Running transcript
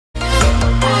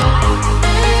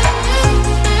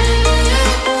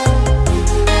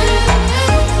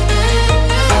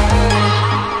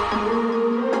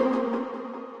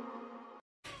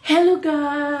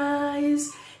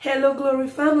Hello Glory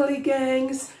family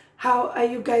gangs, how are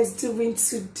you guys doing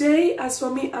today? As for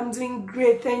me, I'm doing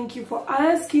great. Thank you for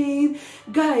asking.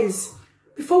 Guys,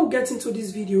 before we get into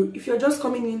this video, if you're just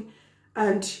coming in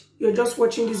and you're just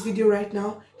watching this video right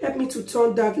now, help me to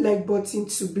turn that like button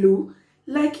to blue.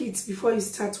 Like it before you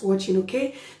start watching,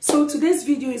 okay? So today's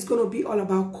video is going to be all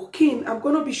about cooking. I'm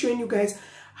going to be showing you guys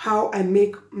how I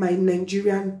make my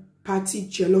Nigerian party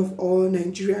jollof or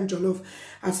Nigerian jollof.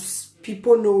 As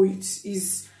people know, it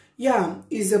is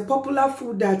a popular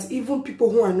food that even people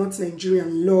who are not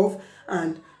Nigerian love,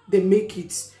 and they make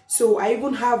it. So I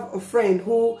even have a friend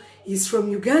who is from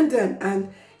Uganda,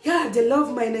 and they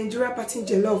love my Nigerian party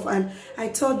jollof, and I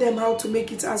taught them how to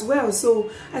make it as well. So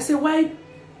I said,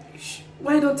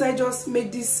 why don't I just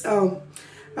make this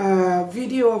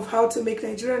video of how to make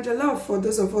Nigerian jollof for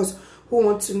those of us who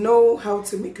want to know how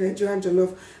to make Nigerian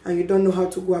jollof and you don't know how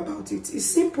to go about it. It's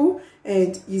simple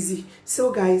and easy.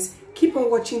 So guys, keep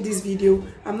on watching this video.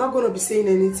 I'm not going to be saying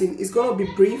anything. It's going to be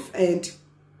brief and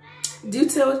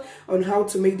detailed on how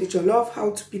to make the jollof,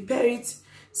 how to prepare it.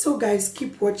 So guys,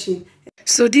 keep watching.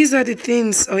 So these are the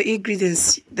things or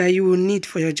ingredients that you will need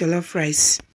for your jollof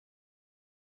rice.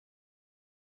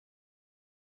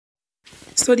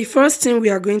 So the first thing we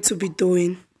are going to be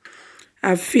doing,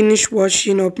 I've finished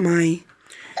washing up my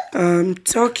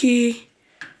turkey.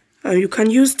 You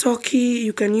can use turkey,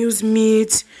 you can use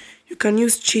meat, you can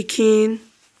use chicken,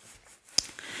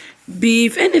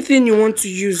 beef, anything you want to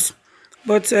use.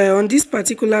 But on this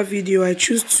particular video, I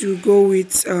choose to go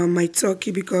with my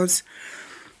turkey because,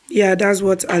 that's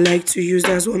what I like to use.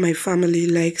 That's what my family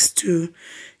likes to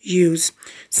use.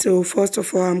 So first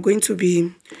of all, I'm going to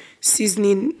be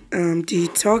seasoning the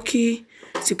turkey.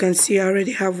 As you can see, I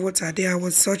already have water there. I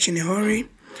was such in a hurry.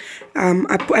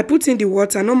 I put in the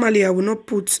water. Normally, I will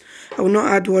not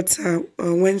add water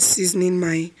when seasoning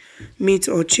my meat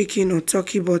or chicken or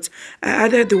turkey, but I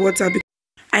added the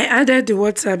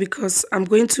water because I'm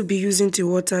going to be using the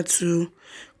water to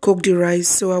cook the rice.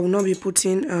 So I will not be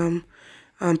putting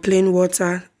plain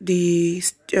water. The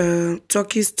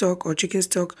turkey stock or chicken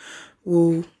stock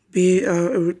will be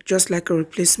just like a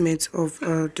replacement of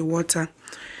the water.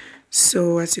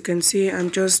 So as you can see, I'm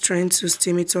just trying to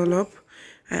steam it all up.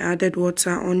 I added water,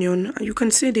 onion. You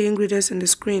can see the ingredients on the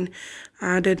screen.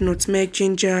 I added nutmeg,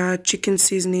 ginger, chicken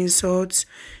seasoning, salt,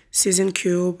 season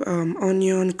cube,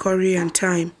 onion, curry, and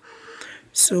thyme.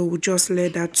 So we'll just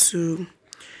let that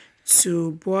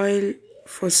to boil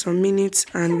for some minutes,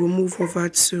 and we'll move over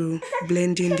to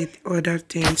blending the other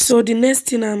things. So the next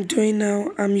thing I'm doing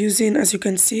now, I'm using, as you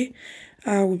can see,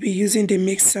 I will be using the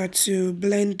mixer to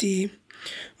blend the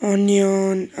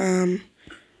onion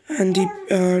and the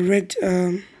red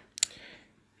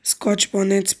Scotch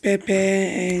Bonnet pepper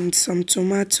and some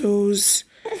tomatoes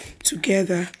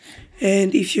together.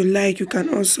 And if you like, you can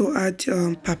also add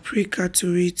paprika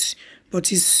to it,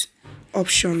 but it's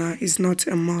optional. It's not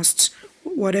a must.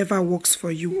 Whatever works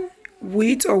for you,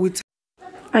 with or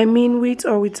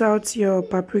without your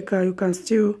paprika, you can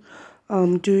still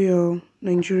do your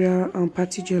Nigeria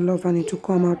party jollof and it will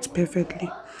come out perfectly.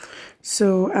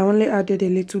 So I only added a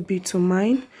little bit to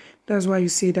mine. That's why you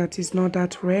see that it's not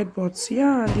that red, but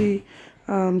the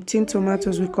tin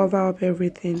tomatoes will cover up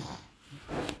everything.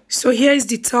 So here is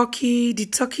the turkey. The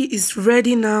turkey is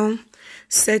ready now,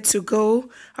 set to go.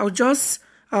 I'll just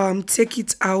take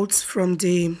it out from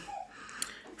the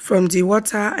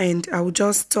water, and I will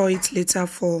just store it later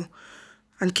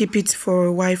and keep it for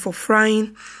a while for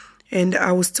frying. And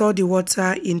I will store the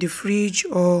water in the fridge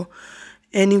or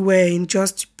anywhere, and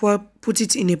just put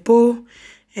it in a bowl,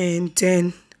 and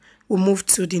then we'll move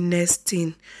to the next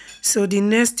thing. So the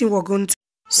next thing we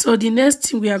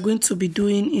are going to be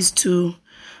doing is to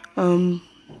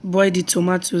boil the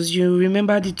tomatoes. You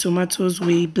remember the tomatoes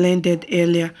we blended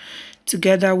earlier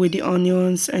together with the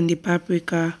onions and the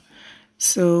paprika.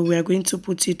 So we are going to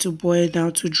put it to boil now,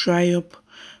 to dry up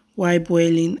while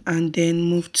boiling, and then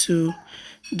move to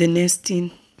the next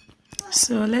thing.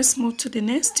 So let's move to the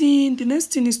next thing. The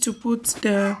next thing is to put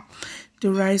the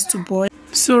rice to boil.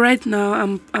 So right now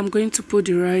I'm going to put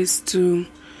the rice to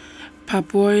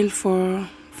parboil for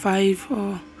 5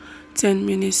 or 10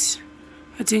 minutes.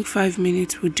 I think 5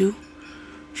 minutes will do.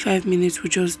 5 minutes will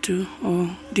just do,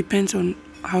 or depends on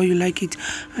how you like it.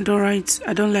 I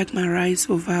don't like my rice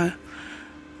over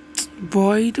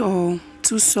boiled or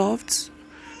too soft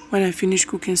when I finish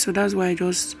cooking, so that's why I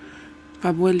just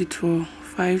parboil it for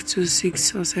 5 to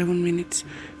 6 or 7 minutes,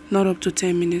 not up to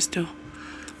 10 minutes though.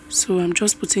 So I'm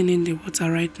just putting in the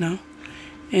water right now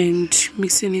and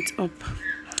mixing it up,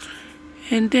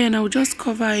 and then I'll just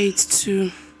cover it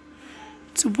to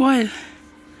boil.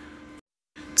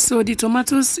 So the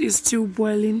tomatoes is still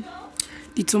boiling.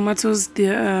 The tomatoes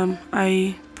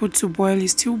I put to boil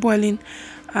is still boiling,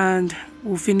 and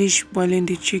we'll finish boiling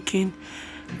the chicken.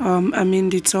 I mean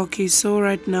the turkey. So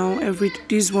right now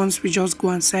these ones we just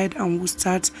go inside and we'll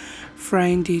start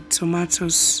frying the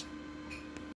tomatoes.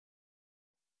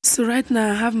 So right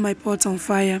now I have my pot on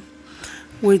fire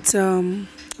with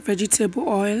vegetable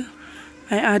oil.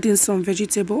 I add in some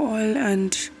vegetable oil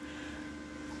and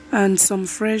some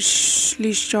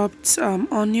freshly chopped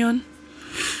onion.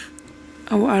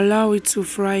 I will allow it to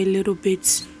fry a little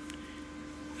bit.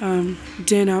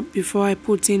 Then before I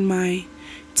put in my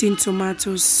tin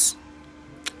tomatoes,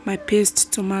 my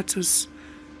paste tomatoes,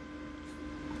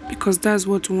 because that's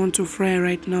what we want to fry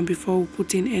right now. Before we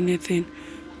put in anything,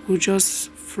 we'll just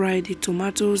fry the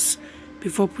tomatoes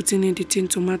before putting in the tin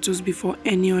tomatoes before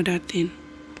any other thing.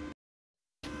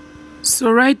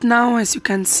 So right now, as you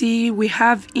can see, we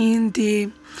have in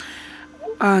the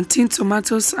tin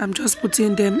tomatoes. I'm just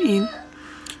putting them in.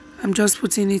 I'm just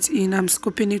putting it in. I'm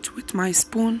scooping it with my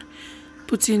spoon,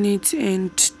 putting it,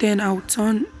 and then I'll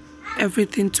turn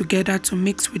everything together to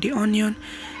mix with the onion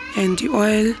and the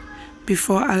oil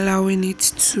before allowing it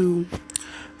to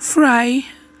fry.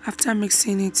 After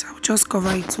mixing it, I'll just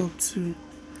cover it up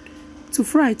to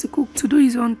fry, to cook, to do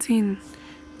its own thing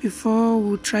before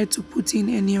we'll try to put in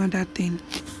any other thing.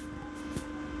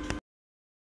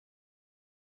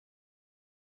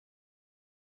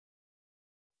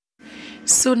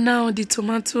 So now the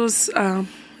tomatoes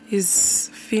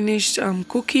is finished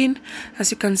cooking.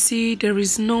 As you can see, there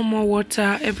is no more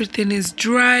water. Everything is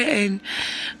dry and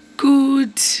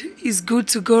good. It's good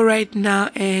to go right now,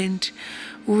 and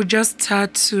we'll just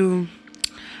start to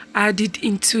add it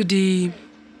into the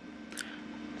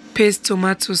paste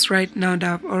tomatoes right now that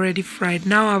I've already fried.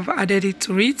 Now I've added it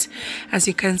to it, as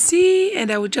you can see,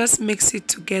 and I will just mix it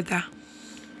together.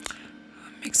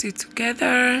 Mix it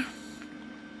together.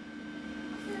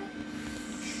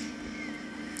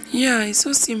 Yeah, it's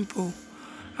so simple.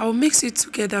 I will mix it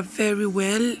together very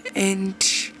well, and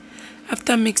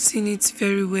after mixing it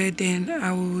very well, then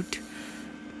I would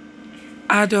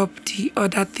add up the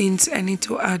other things I need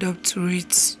to add up to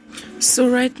it. So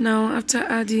right now, after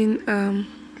adding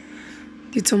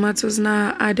the tomatoes,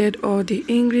 now I added all the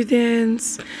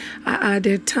ingredients. I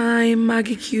added thyme,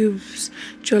 Maggi cubes,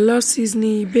 jollof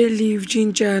seasoning, bay leaf,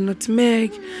 ginger,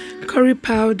 nutmeg, curry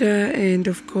powder, and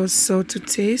of course salt to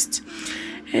taste.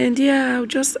 And yeah, I'll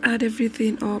just add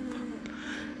everything up.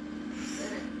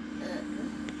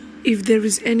 If there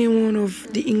is any one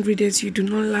of the ingredients you do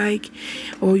not like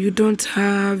or you don't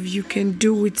have, you can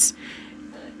do it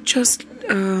just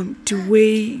the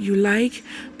way you like.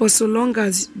 But so long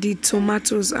as the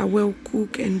tomatoes are well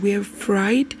cooked and well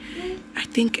fried, I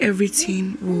think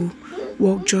everything will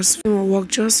work just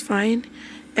fine.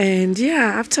 And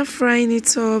yeah, after frying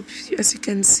it up, as you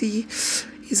can see,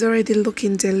 it's already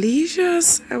looking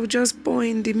delicious. I will just pour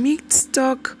in the meat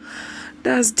stock.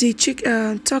 That's the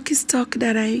turkey stock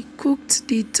that I cooked,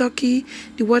 the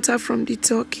water from the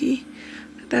turkey.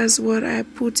 That's what I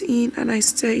put in, and I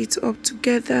stir it up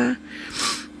together.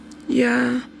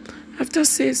 Yeah, after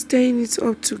stirring it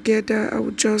up together, I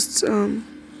will just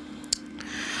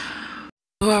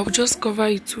cover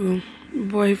it to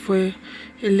boil for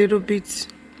a little bit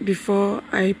before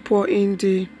I pour in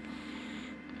the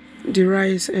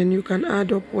rice, and you can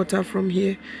add up water from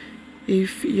here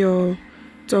if your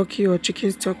turkey or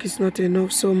chicken stock is not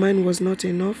enough. So mine was not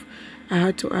enough. I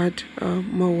had to add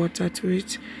more water to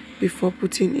it before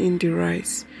putting in the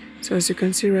rice. So as you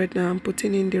can see right now, I'm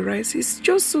putting in the rice. It's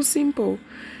just so simple.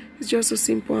 It's just so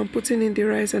simple. I'm putting in the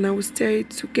rice, and I will stir it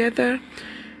together.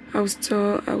 I will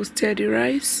stir the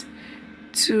rice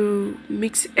to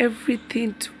mix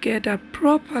everything together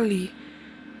properly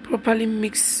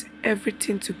mix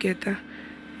everything together,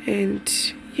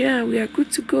 and yeah, we are good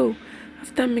to go.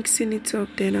 After mixing it up,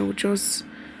 then I will just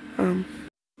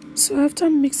so after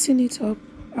mixing it up,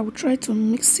 I will try to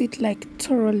mix it like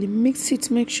thoroughly. Mix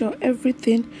it, make sure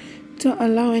everything, don't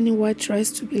allow any white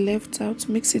rice to be left out.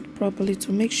 Mix it properly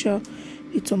to make sure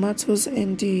the tomatoes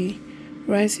and the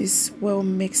rice is well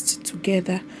mixed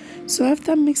together. So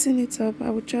after mixing it up, I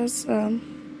will just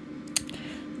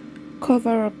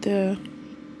cover up the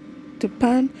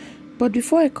pan. But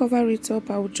before I cover it up,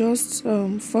 I will just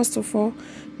first of all,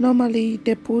 normally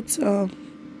they put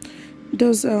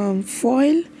those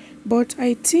foil, but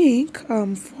I think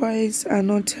foils are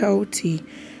not healthy,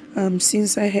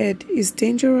 since I heard it's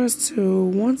dangerous to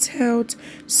one's health.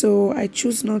 So I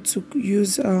choose not to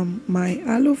use my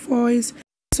alu foils.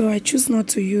 So I choose not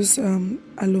to use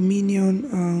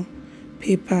aluminium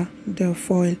paper, the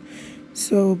foil.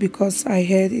 So because I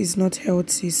heard it's not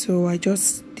healthy, so I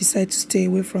just decided to stay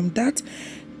away from that.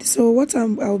 So what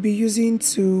I'll be using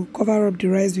to cover up the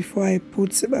rice before I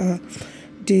put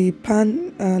the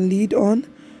pan lid on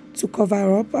to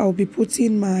cover up, I'll be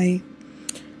putting my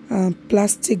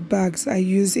plastic bags I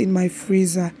use in my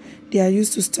freezer. They are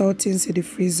used to store things in the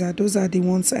freezer. Those are the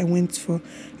ones I went for.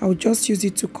 I'll just use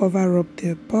it to cover up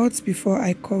the pot before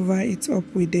I cover it up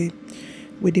with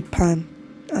the pan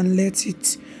and let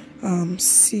it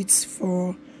sit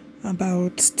for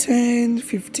about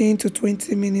 10-15 to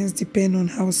 20 minutes, depending on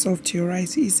how soft your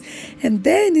rice is, and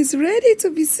then it's ready to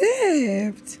be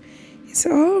served. It's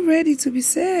all ready to be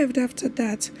served after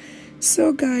that.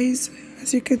 So guys,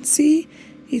 as you can see,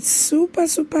 it's super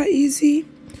easy.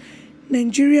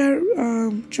 Nigeria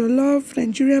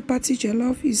party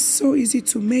jollof is so easy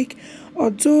to make.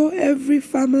 Although every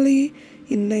family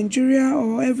in Nigeria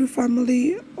or every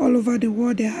family all over the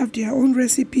world, they have their own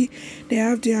recipe, they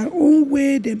have their own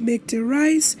way they make the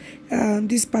rice.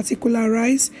 This particular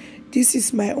rice, this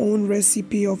is my own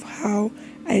recipe of how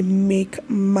I make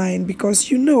mine,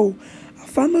 because a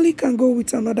family can go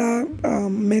with another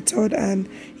method, and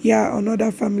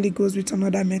another family goes with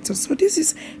another method. So this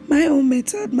is my own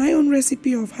method, my own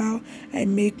recipe of how I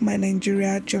make my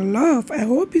Nigeria jollof. I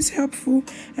hope it's helpful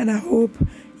and I hope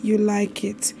you like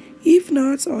it. If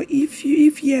not, or if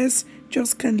yes,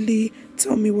 just kindly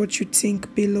tell me what you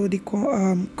think below the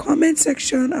comment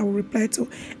section. I will reply to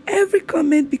every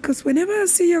comment, because whenever I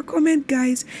see your comment,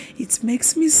 guys, it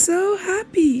makes me so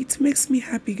happy. It makes me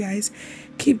happy, guys.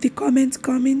 Keep the comments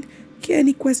coming.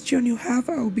 Any question you have,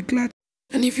 I will be glad.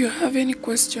 And if you have any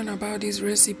question about this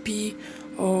recipe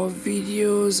or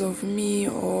videos of me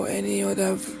or any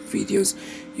other videos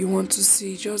you want to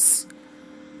see, just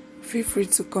feel free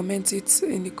to comment it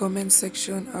in the comment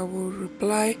section. I will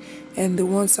reply, and the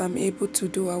ones I'm able to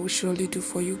do, I will surely do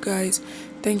for you guys.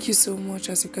 Thank you so much.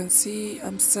 As you can see,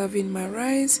 I'm serving my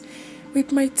rice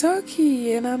with my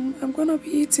turkey, and I'm gonna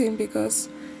be eating, because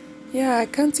I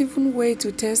can't even wait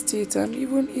to taste it. I'm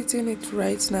even eating it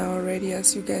right now already,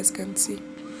 as you guys can see.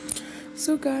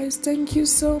 So guys, thank you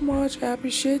so much. I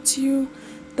appreciate you.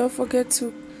 Don't forget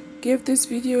to give this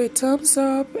video a thumbs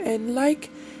up and like.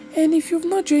 And if you've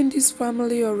not joined this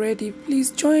family already, please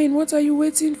join. What are you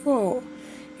waiting for?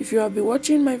 If you have been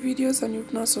watching my videos and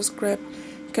you've not subscribed,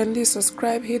 kindly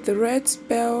subscribe, hit the red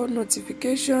bell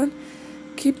notification,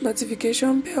 keep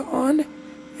notification bell on,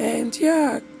 and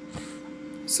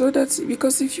so that's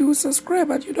because if you subscribe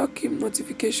and you don't keep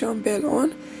notification bell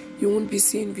on, you won't be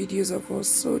seeing videos of us.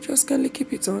 So just kindly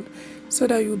keep it on so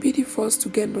that you'll be the first to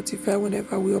get notified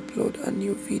whenever we upload a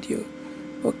new video.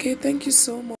 Okay, thank you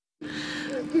so much.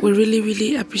 We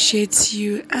really appreciate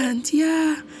you, and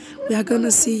we are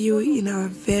gonna see you in our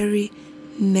very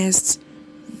next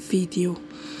video.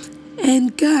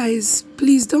 And guys,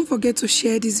 please don't forget to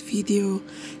share this video.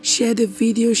 Share the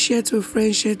video, share to a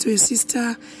friend, share to a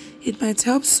sister. It might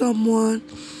help someone,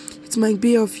 it might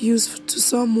be of use to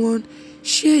someone.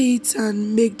 Share it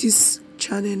and make this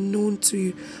channel known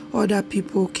to other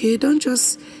people. Okay, don't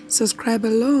just subscribe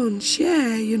alone.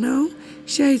 Share,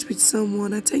 share it with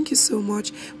someone. And thank you so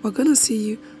much. We're gonna see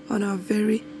you on our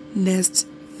very next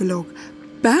vlog.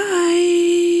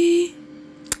 Bye.